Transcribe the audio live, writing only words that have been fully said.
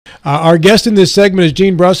Our guest in this segment is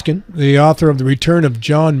Gene Bruskin, the author of The Return of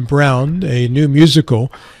John Brown, a new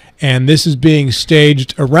musical. And this is being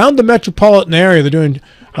staged around the metropolitan area. They're doing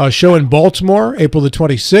a show in Baltimore, April the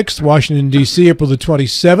 26th, Washington, D.C., April the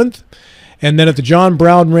 27th, and then at the John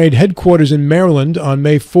Brown Raid headquarters in Maryland on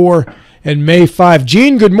May 4 and May 5.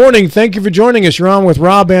 Gene, good morning. Thank you for joining us. You're on with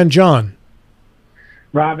Rob and John.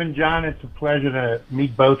 Rob and John, it's a pleasure to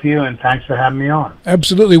meet both of you, and thanks for having me on.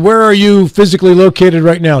 Absolutely. Where are you physically located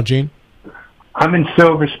right now, Gene? I'm in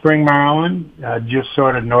Silver Spring, Maryland, just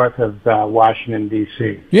sort of north of Washington,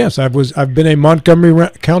 D.C. Yes, I've been a Montgomery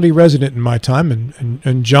County resident in my time,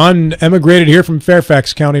 and John emigrated here from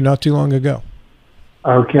Fairfax County not too long ago.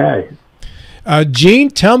 Okay. Gene,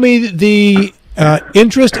 tell me the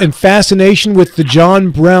interest and fascination with the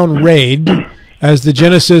John Brown Raid as the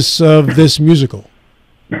genesis of this musical.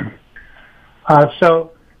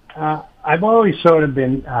 I've always sort of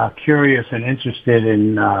been curious and interested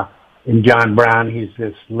in John Brown. He's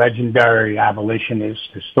this legendary abolitionist,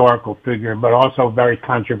 historical figure, but also very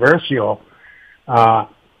controversial.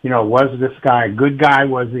 Was this guy a good guy?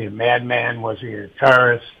 Was he a madman? Was he a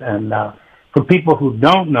terrorist? And for people who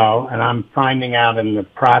don't know, and I'm finding out in the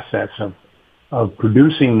process of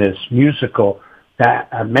producing this musical,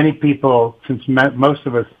 that many people, since most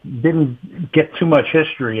of us didn't get too much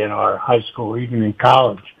history in our high school or even in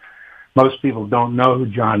college, most people don't know who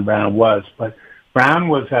John Brown was. But Brown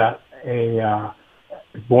was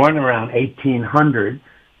born around 1800,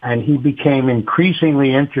 and he became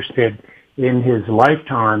increasingly interested in his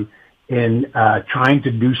lifetime in trying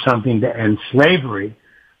to do something to end slavery.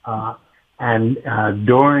 In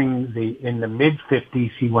the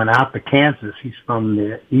mid-50s, he went out to Kansas. He's from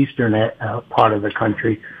the eastern part of the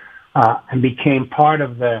country, and became part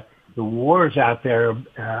of the wars out there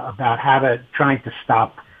about trying to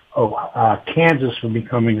stop Kansas from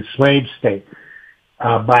becoming a slave state.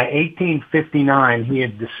 By 1859, he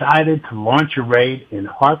had decided to launch a raid in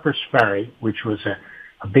Harper's Ferry, which was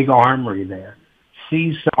a big armory there,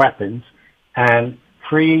 seize some weapons, and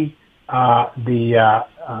free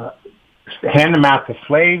hand them out to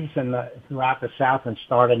slaves throughout the South and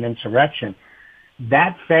start an insurrection.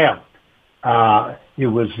 That failed. It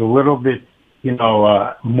was a little bit,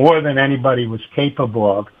 more than anybody was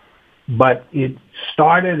capable of, but it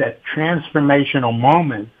started a transformational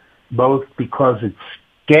moment, both because it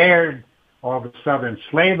scared all the Southern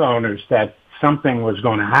slave owners that something was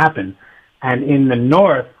going to happen, and in the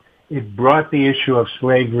North, it brought the issue of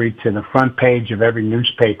slavery to the front page of every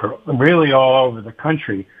newspaper, really all over the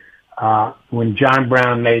country. When John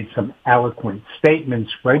Brown made some eloquent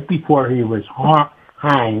statements right before he was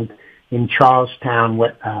hanged in Charlestown,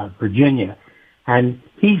 Virginia. And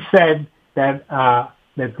he said that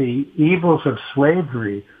the evils of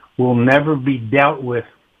slavery will never be dealt with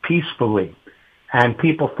peacefully. And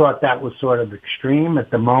people thought that was sort of extreme at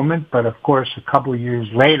the moment, but of course a couple of years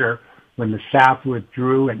later, when the South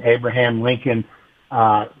withdrew and Abraham Lincoln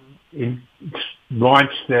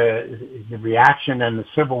launched the reaction and the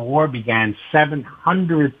Civil War began,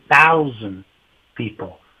 700,000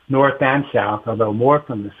 people, North and South, although more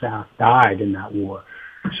from the South, died in that war.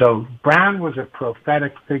 So Brown was a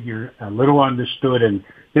prophetic figure, a little understood, and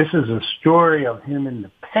this is a story of him in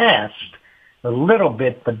the past, a little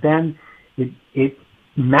bit, but then it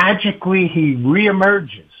magically he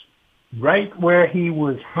reemerges right where he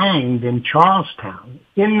was hanged in Charlestown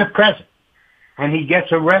in the present. And he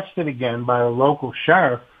gets arrested again by a local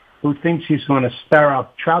sheriff who thinks he's going to stir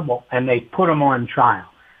up trouble, and they put him on trial.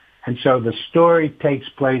 And so the story takes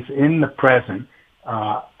place in the present,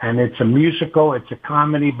 and it's a musical, it's a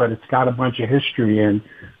comedy, but it's got a bunch of history in.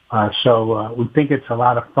 So we think it's a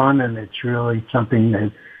lot of fun, and it's really something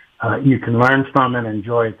that you can learn from and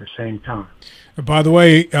enjoy at the same time. By the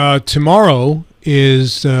way, tomorrow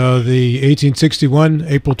is the 1861,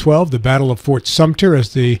 April 12, the Battle of Fort Sumter,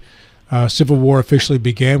 as the Civil War officially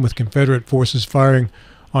began with Confederate forces firing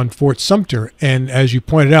on Fort Sumter. And as you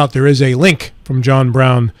pointed out, there is a link from John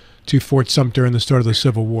Brown to Fort Sumter and the start of the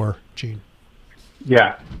Civil War, Gene.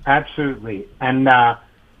 Yeah, absolutely. And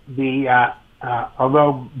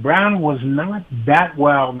although Brown was not that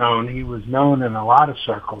well known, he was known in a lot of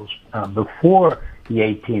circles before the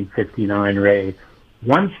 1859 raid.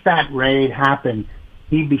 Once that raid happened,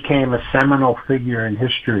 he became a seminal figure in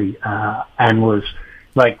history and was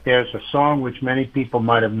like, there's a song which many people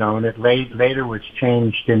might have known. It later was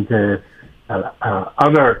changed into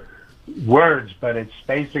other words, but it's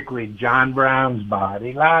basically John Brown's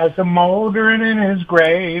body lies a moldering in his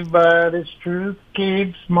grave, but his truth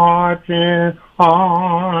keeps marching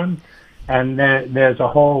on. And there's a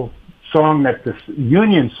whole song that the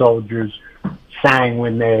Union soldiers sang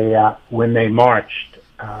when they marched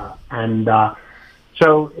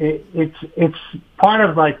So it's part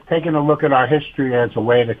of like taking a look at our history as a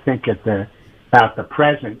way to think about the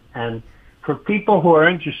present. And for people who are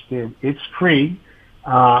interested, it's free.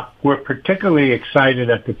 We're particularly excited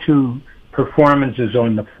at the two performances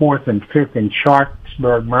on the 4th and 5th in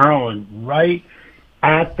Sharpsburg, Maryland, right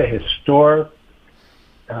at the historic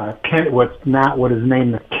what is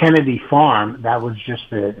named the Kennedy Farm. That was just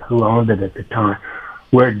who owned it at the time,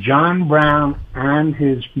 where John Brown and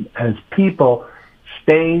his people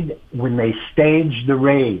stayed when they staged the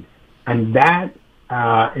raid. And that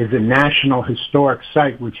is a National Historic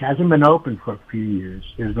Site, which hasn't been open for a few years.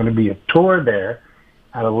 There's going to be a tour there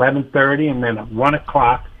at 11:30, and then at 1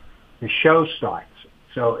 o'clock, the show starts.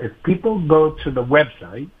 So if people go to the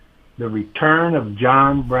website,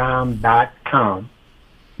 thereturnofjohnbrown.com,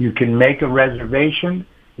 you can make a reservation.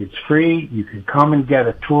 It's free. You can come and get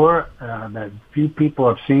a tour that few people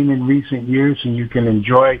have seen in recent years, and you can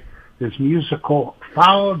enjoy this musical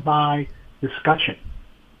followed by discussion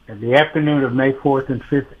at the afternoon of May 4th and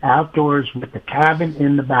 5th, outdoors with the cabin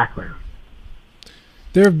in the background.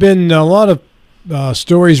 There have been a lot of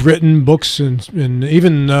stories written, books, and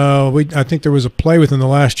even I think there was a play within the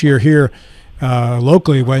last year here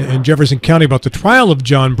locally in Jefferson County about the trial of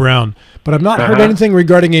John Brown. But I've not heard anything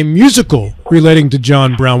regarding a musical relating to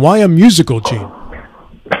John Brown. Why a musical, Gene?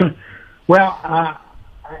 Well,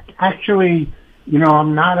 actually,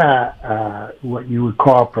 I'm not a what you would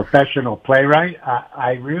call a professional playwright.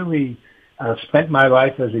 I really spent my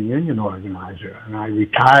life as a union organizer, and I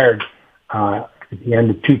retired at the end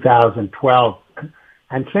of 2012.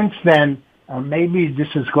 And since then, maybe this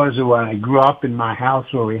is because of when I grew up in my house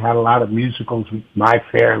where we had a lot of musicals, My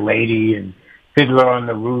Fair Lady and Fiddler on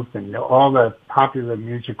the Roof and all the popular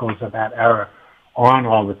musicals of that era on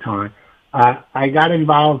all the time. I got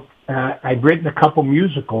involved. I've written a couple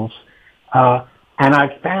musicals, and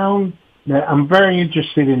I found that I'm very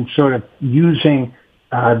interested in sort of using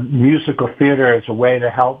musical theater as a way to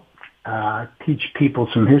help teach people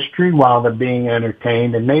some history while they're being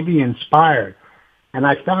entertained and maybe inspired. And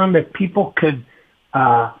I found that people could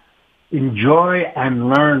enjoy and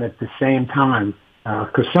learn at the same time,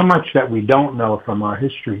 because so much that we don't know from our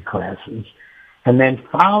history classes. And then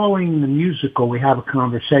following the musical, we have a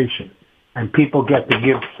conversation, and people get to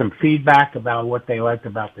give some feedback about what they liked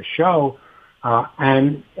about the show,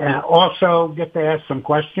 and also get to ask some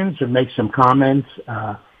questions and make some comments.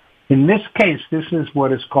 In this case, this is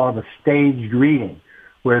what is called a staged reading,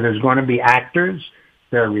 where there's going to be actors.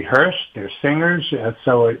 They're rehearsed. They're singers.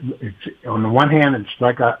 So it's on the one hand, it's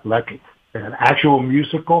like an actual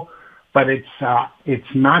musical, but it's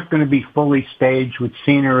not going to be fully staged with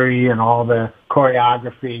scenery and all the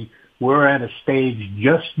choreography. We're at a stage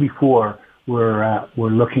just before we're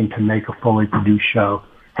looking to make a fully produced show.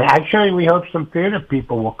 And actually, we hope some theater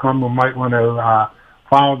people will come who might want to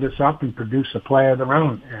follow this up and produce a play of their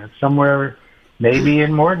own somewhere. Maybe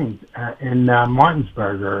in Martinsburg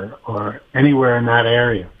or anywhere in that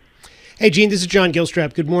area. Hey, Gene, this is John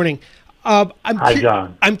Gilstrap. Good morning. Hi,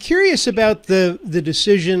 John. I'm curious about the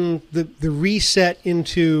decision, the reset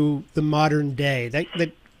into the modern day.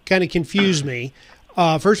 That kind of confused me.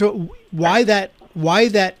 First of all, why that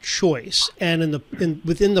choice? And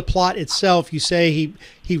within the plot itself, you say he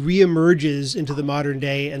reemerges into the modern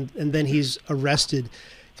day and then he's arrested.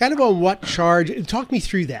 Kind of on what charge? Talk me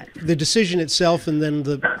through that, the decision itself, and then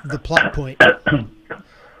the plot point.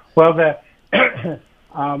 Well,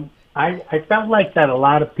 I felt like that a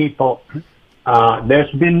lot of people. There's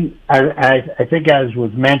been, I think, as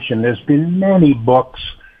was mentioned, there's been many books,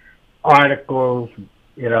 articles,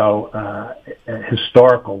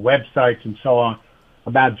 historical websites, and so on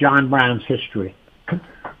about John Brown's history.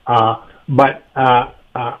 So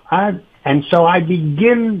I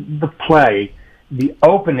begin the play. The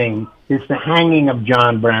opening is the hanging of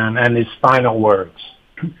John Brown and his final words.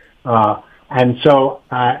 And so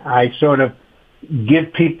I sort of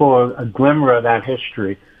give people a glimmer of that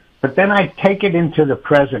history. But then I take it into the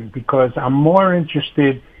present because I'm more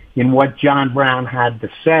interested in what John Brown had to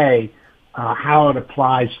say, how it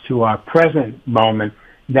applies to our present moment,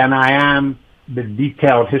 than I am the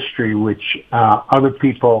detailed history which other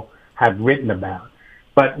people have written about.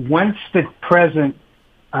 But once the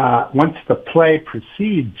play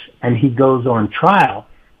proceeds and he goes on trial,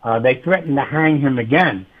 they threaten to hang him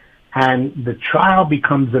again. And the trial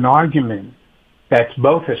becomes an argument that's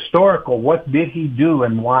both historical, what did he do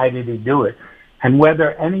and why did he do it, and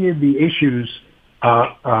whether any of the issues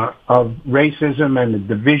of racism and the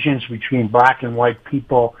divisions between black and white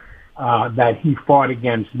people that he fought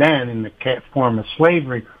against then in the form of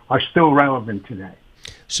slavery are still relevant today.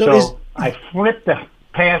 So I flip the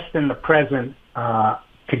past and the present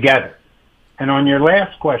together. And on your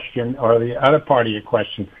last question, or the other part of your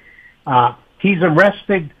question, he's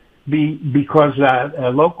arrested because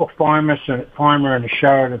a local farmer and a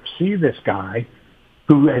sheriff see this guy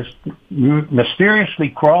who has mysteriously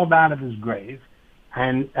crawled out of his grave,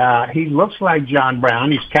 and he looks like John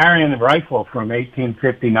Brown. He's carrying a rifle from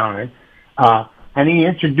 1859, and he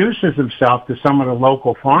introduces himself to some of the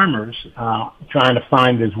local farmers trying to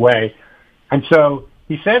find his way. And so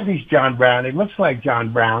he says he's John Brown. He looks like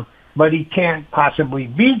John Brown, but he can't possibly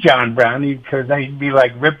be John Brown because he'd be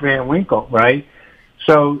like Rip Van Winkle, right?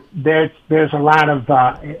 So there's a lot of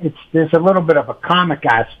there's a little bit of a comic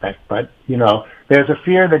aspect, but there's a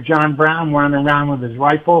fear that John Brown running around with his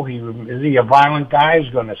rifle. Is he a violent guy?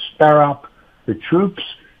 He's going to stir up the troops,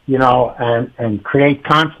 and create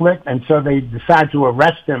conflict. And so they decide to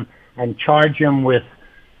arrest him and charge him with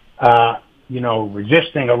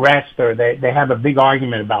resisting arrest, or they have a big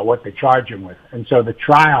argument about what to charge him with. And so the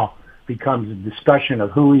trial becomes a discussion of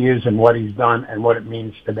who he is and what he's done and what it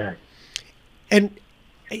means today. And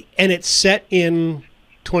it's set in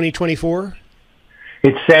 2024?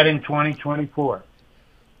 It's set in 2024.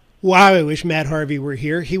 Wow, I wish Matt Harvey were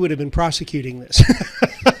here. He would have been prosecuting this.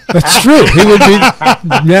 That's true. He would be.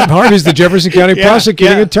 Matt Harvey's the Jefferson County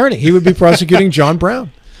prosecuting attorney. He would be prosecuting John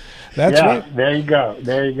Brown. That's right. There you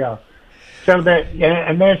go. So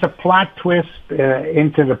there's a plot twist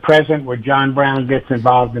into the present where John Brown gets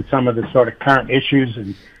involved in some of the sort of current issues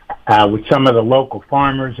and with some of the local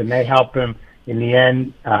farmers, and they help him in the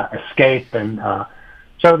end escape. And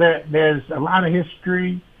so there's a lot of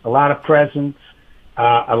history, a lot of presence,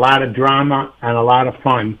 a lot of drama, and a lot of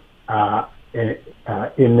fun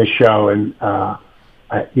in the show. And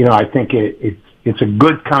I think it's a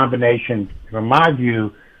good combination, from my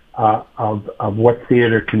view, of what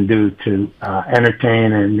theater can do to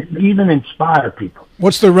entertain and even inspire people.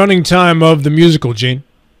 What's the running time of the musical, Gene?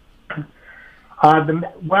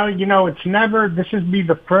 It's never. This would be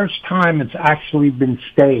the first time it's actually been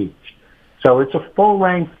staged. So it's a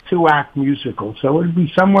full-length 2-act musical. So it would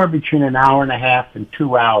be somewhere between an hour and a half and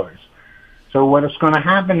 2 hours. So what is going to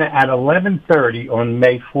happen at 11:30 on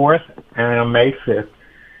May 4th and on May 5th,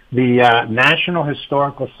 the National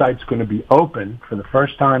Historical Site's going to be open for the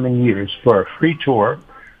first time in years for a free tour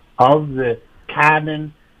of the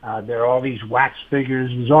cabin. There are all these wax figures.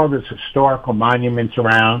 There's all this historical monuments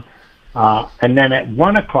around. And then at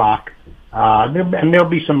 1 o'clock, there'll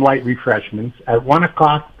be some light refreshments. At 1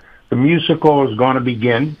 o'clock, the musical is going to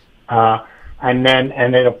begin. And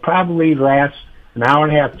it'll probably last an hour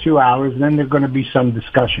and a half, 2 hours. And then there's going to be some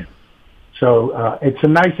discussion. So it's a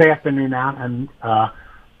nice afternoon out,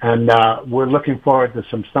 and we're looking forward to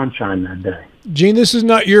some sunshine that day. Gene, this is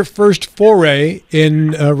not your first foray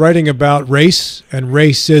in writing about race and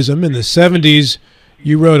racism. In the 70s,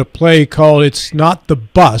 you wrote a play called It's Not the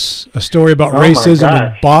Bus, a story about racism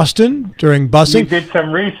in Boston during busing. You did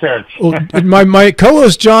some research. Well, my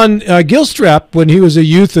co-host, John Gilstrap, when he was a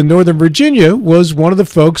youth in Northern Virginia, was one of the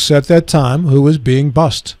folks at that time who was being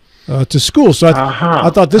bused to school. So I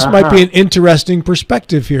thought this might be an interesting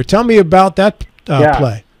perspective here. Tell me about that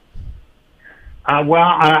play.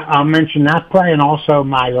 I'll mention that play and also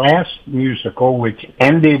my last musical, which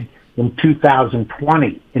ended in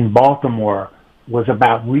 2020 in Baltimore, was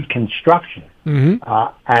about Reconstruction. Mm-hmm.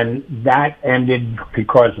 And that ended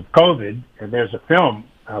because of COVID. There's a film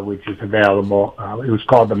which is available. It was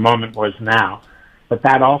called The Moment Was Now. But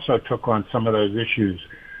that also took on some of those issues.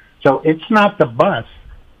 So It's Not the Bus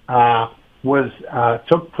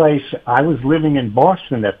took place. I was living in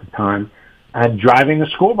Boston at the time and driving a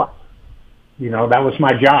school bus. That was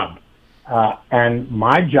my job. And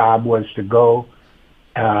my job was to go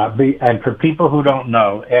and for people who don't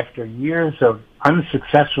know, after years of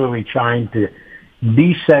unsuccessfully trying to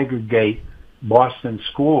desegregate Boston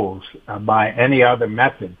schools by any other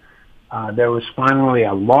method, there was finally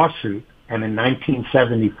a lawsuit, and in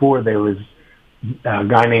 1974 there was a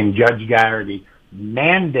guy named Judge Garrity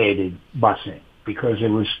mandated busing because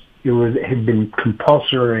it had been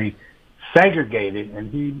compulsory segregated,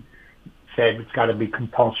 and he said it's got to be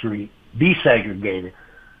compulsory desegregated.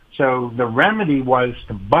 So the remedy was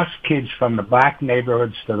to bus kids from the black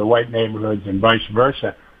neighborhoods to the white neighborhoods and vice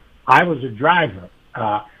versa. I was a driver,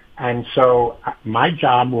 and so my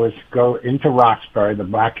job was to go into Roxbury, the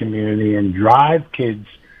black community, and drive kids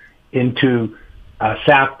into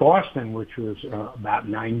South Boston, which was about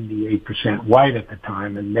 98% white at the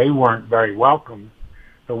time, and they weren't very welcome.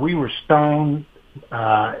 So we were stoned,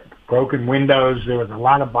 broken windows. There was a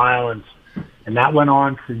lot of violence, and that went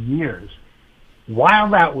on for years. While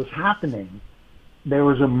that was happening, there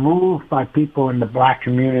was a move by people in the black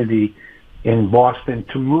community in Boston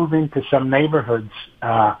to move into some neighborhoods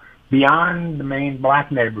beyond the main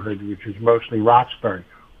black neighborhood, which was mostly Roxbury.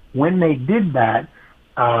 When they did that,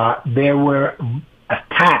 there were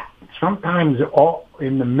attacks, sometimes all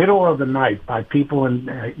in the middle of the night, by people,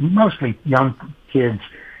 mostly young kids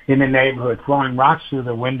in the neighborhood, throwing rocks through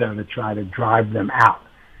the window to try to drive them out.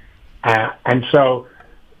 And so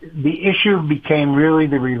the issue became really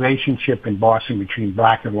the relationship in Boston between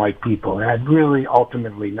black and white people. It had really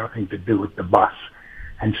ultimately nothing to do with the bus.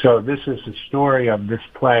 And so this is the story of this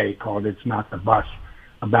play called It's Not the Bus,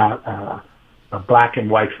 about a black and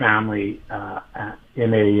white family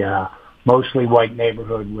in a mostly white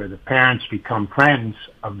neighborhood where the parents become friends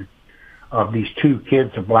of these two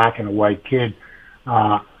kids, a black and a white kid.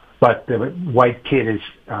 But the white kid is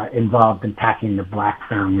involved in attacking the black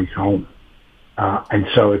family's home. And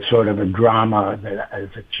so it's sort of a drama that has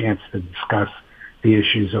a chance to discuss the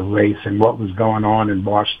issues of race and what was going on in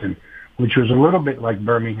Boston, which was a little bit like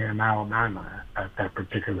Birmingham, Alabama at that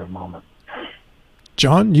particular moment.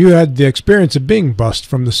 John, you had the experience of being bussed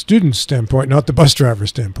from the student's standpoint, not the bus driver's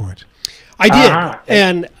standpoint. I did.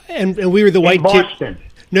 And we were the white kids. Boston.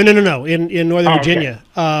 No. In Northern Virginia.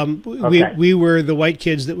 Okay. We were the white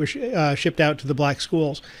kids that were shipped out to the black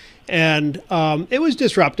schools. And it was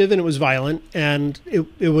disruptive and it was violent and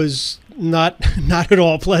it was not at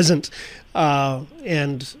all pleasant. That's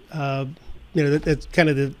kind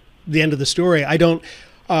of the end of the story. I don't.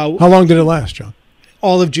 How long did it last, John?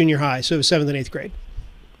 All of junior high, so it was 7th and 8th grade,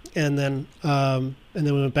 and then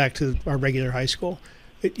we went back to our regular high school.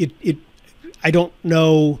 I don't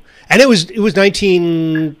know, and it was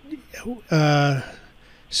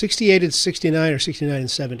 1968 and 69 or 69 and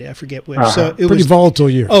 70. I forget which. So it pretty volatile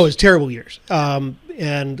years. Oh, it was terrible years. And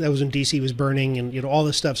that was when DC was burning and all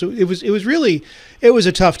this stuff. So it was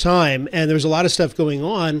a tough time, and there was a lot of stuff going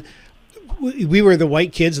on. We were the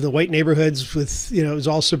white kids in the white neighborhoods with, it was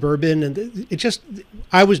all suburban, and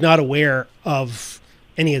I was not aware of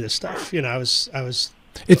any of this stuff. I was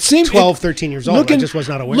it seemed 12, 13 years old. I just was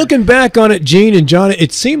not aware. Looking back on it, Gene and John,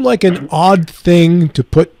 it seemed like an odd thing to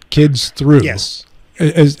put kids through. Yes.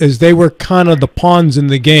 As they were kind of the pawns in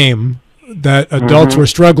the game that adults were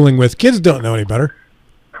struggling with. Kids don't know any better.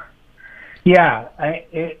 Yeah,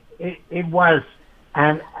 it was.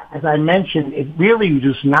 And as I mentioned, it really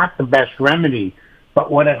was not the best remedy. But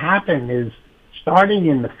what had happened is, starting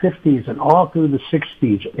in the 50s and all through the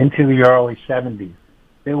 60s into the early 70s,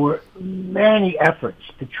 there were many efforts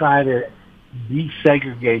to try to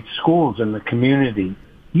desegregate schools in the community.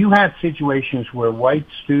 You had situations where white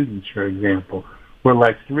students, for example, were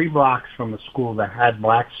like 3 blocks from a school that had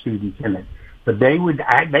black students in it. But this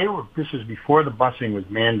was before the busing was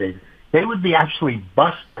mandated. They would be actually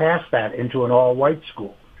bused past that into an all-white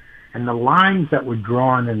school. And the lines that were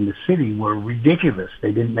drawn in the city were ridiculous.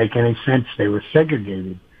 They didn't make any sense. They were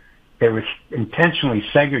segregated. They were intentionally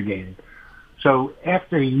segregated. So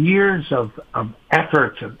after years of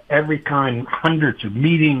efforts of every kind, hundreds of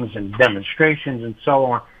meetings and demonstrations and so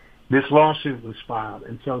on, this lawsuit was filed.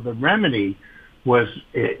 And so the remedy was,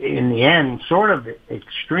 in the end, sort of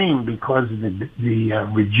extreme because of the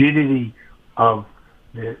rigidity of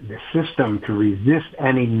the system to resist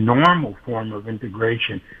any normal form of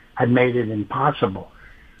integration had made it impossible.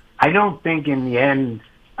 I don't think in the end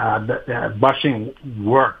the busing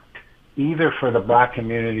worked, either for the black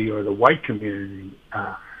community or the white community,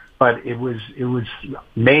 but it was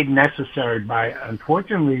made necessary by,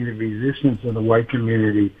 unfortunately, the resistance of the white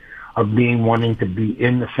community of wanting to be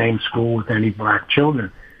in the same school with any black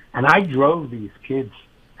children. And I drove these kids,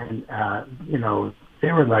 and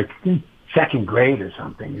they were like in 2nd grade or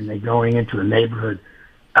something, and they're going into a neighborhood.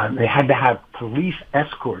 They had to have police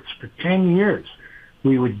escorts for 10 years.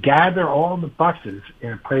 We would gather all the buses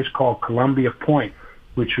in a place called Columbia Point,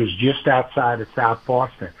 which was just outside of South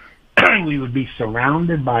Boston. We would be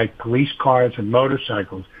surrounded by police cars and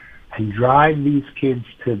motorcycles and drive these kids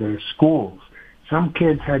to their schools. Some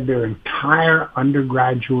kids had their entire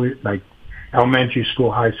undergraduate, like elementary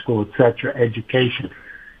school, high school, etc., education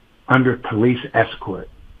under police escort.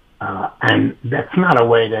 And that's not a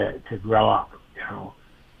way to grow up,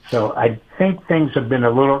 So I think things have been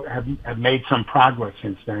have made some progress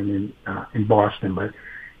since then in Boston, but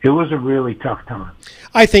it was a really tough time.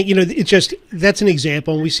 I think, that's an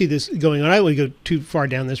example, and we see this going on. I don't want to go too far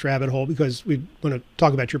down this rabbit hole because we want to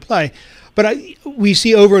talk about your play, but we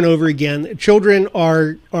see over and over again, children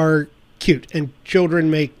are cute, and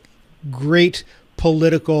children make great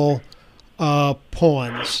political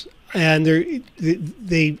pawns, and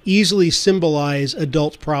they easily symbolize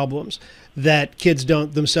adult problems. that kids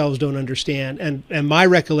themselves don't understand. And my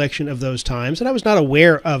recollection of those times, and I was not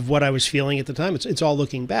aware of what I was feeling at the time. It's all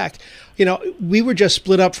looking back. We were just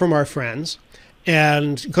split up from our friends,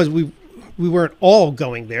 and because we weren't all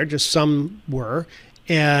going there, just some were.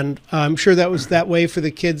 And I'm sure that was that way for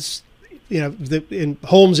the kids, in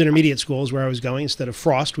Holmes Intermediate School is where I was going instead of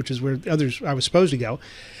Frost, which is where others I was supposed to go.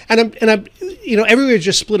 And I'm everywhere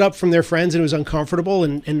just split up from their friends, and it was uncomfortable,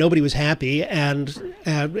 and nobody was happy. And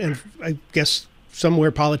I guess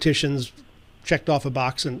somewhere politicians checked off a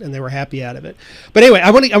box and they were happy out of it. But anyway,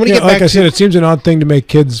 I want to get back. Like I said, it seems an odd thing to make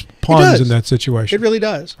kids pawns in that situation. It really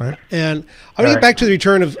does. Right. And I want to get back to the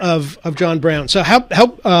return of John Brown. So how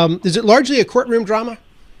is it largely a courtroom drama?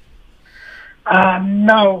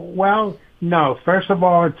 No. Well, no. First of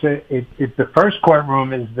all, it's the first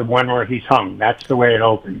courtroom is the one where he's hung. That's the way it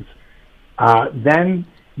opens. Then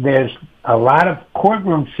there's a lot of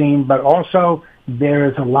courtroom scene, but also there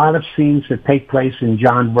is a lot of scenes that take place in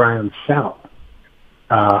John Brown's cell.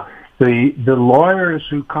 The lawyers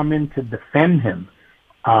who come in to defend him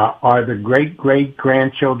are the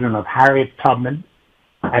great-great-grandchildren of Harriet Tubman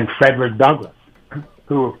and Frederick Douglass,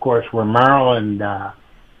 who, of course, were Maryland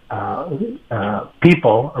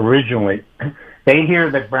people originally. They hear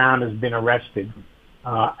that Brown has been arrested,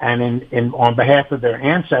 and on behalf of their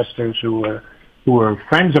ancestors who were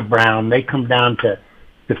friends of Brown, they come down to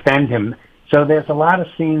defend him. So there's a lot of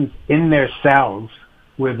scenes in their cells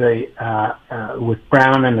with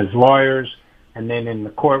Brown and his lawyers, and then in the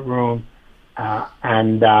courtroom,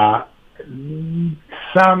 and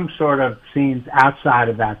some sort of scenes outside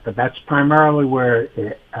of that. But that's primarily where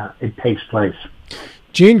it takes place.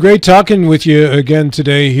 Gene, great talking with you again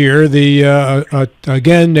today here.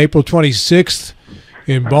 Again, April 26th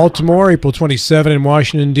in Baltimore, April 27th in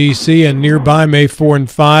Washington, D.C., and nearby May 4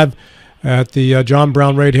 and 5 at the John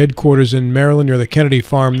Brown Raid headquarters in Maryland near the Kennedy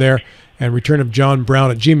Farm there, and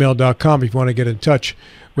returnofjohnbrown at gmail.com if you want to get in touch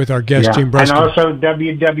with our guest, Gene Bruskin. And also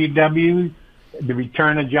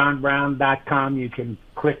www.returnofjohnbrown.com. You can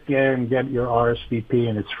click there and get your RSVP,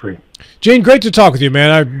 and it's free. Gene, great to talk with you,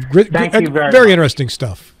 man. Thank you very much. much. Interesting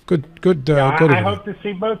stuff. Good. I hope to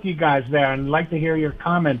see both you guys there, and I'd like to hear your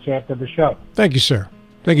comments after the show. Thank you, sir.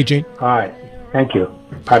 Thank you, Gene. All right. Thank you.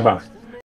 Bye-bye.